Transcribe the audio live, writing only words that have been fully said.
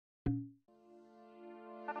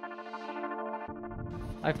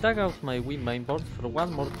I've dug out my Wii mainboard for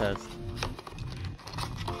one more test.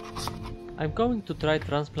 I'm going to try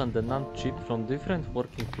transplant the NAND chip from different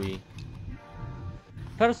working Wii.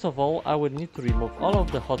 First of all, I will need to remove all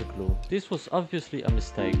of the hot glue. This was obviously a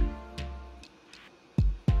mistake.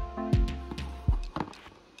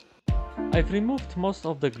 I've removed most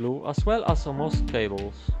of the glue as well as most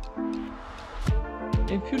cables.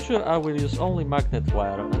 In future I will use only magnet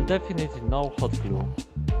wire and definitely no hot glue.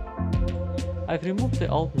 I've removed the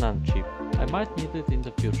old NAND chip. I might need it in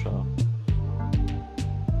the future.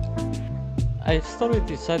 I store it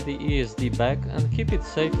inside the ESD bag and keep it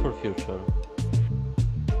safe for future.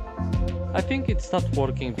 I think it stopped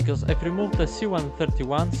working because I've removed the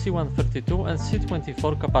C131, C132 and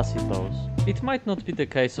C24 capacitors. It might not be the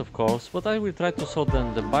case of course, but I will try to solder them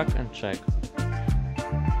in the back and check.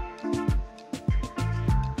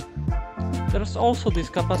 There's also this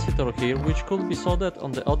capacitor here which could be soldered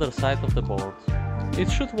on the other side of the board.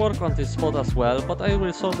 It should work on this spot as well, but I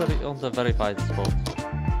will solder it on the verified spot.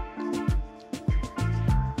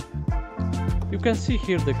 You can see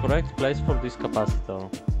here the correct place for this capacitor.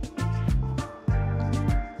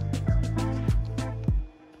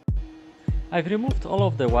 I've removed all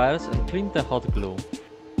of the wires and cleaned the hot glue.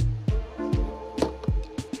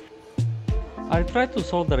 I'll try to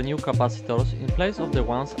solder new capacitors in place of the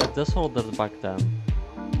ones I desoldered back then.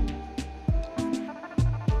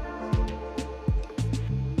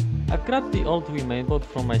 I've grabbed the old Wii mainboard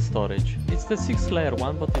from my storage. It's the 6-layer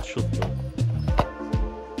one, but it should do.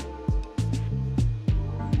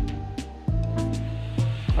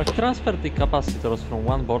 I've transferred the capacitors from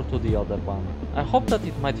one board to the other one. I hope that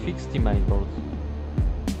it might fix the mainboard.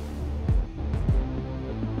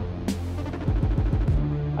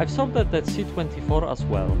 I've soldered that C24 as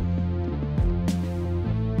well.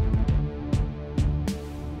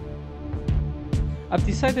 I've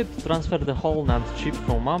decided to transfer the whole NAND chip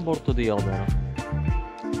from one board to the other.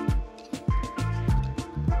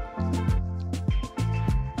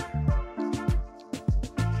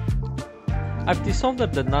 I've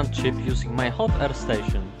desoldered the NAND chip using my hot air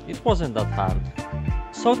station. It wasn't that hard.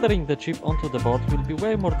 Soldering the chip onto the board will be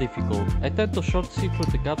way more difficult. I tend to short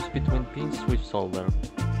circuit the gaps between pins with solder.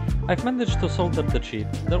 I've managed to solder the chip.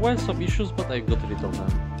 There were some issues, but I got rid of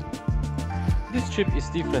them. This chip is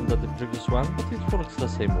different than the previous one, but it works the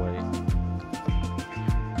same way.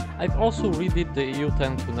 I've also redid the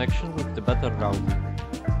EU10 connection with the better routing.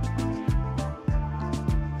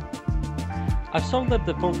 I've soldered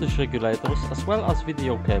the voltage regulators as well as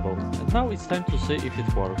video cable, and now it's time to see if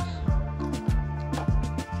it works.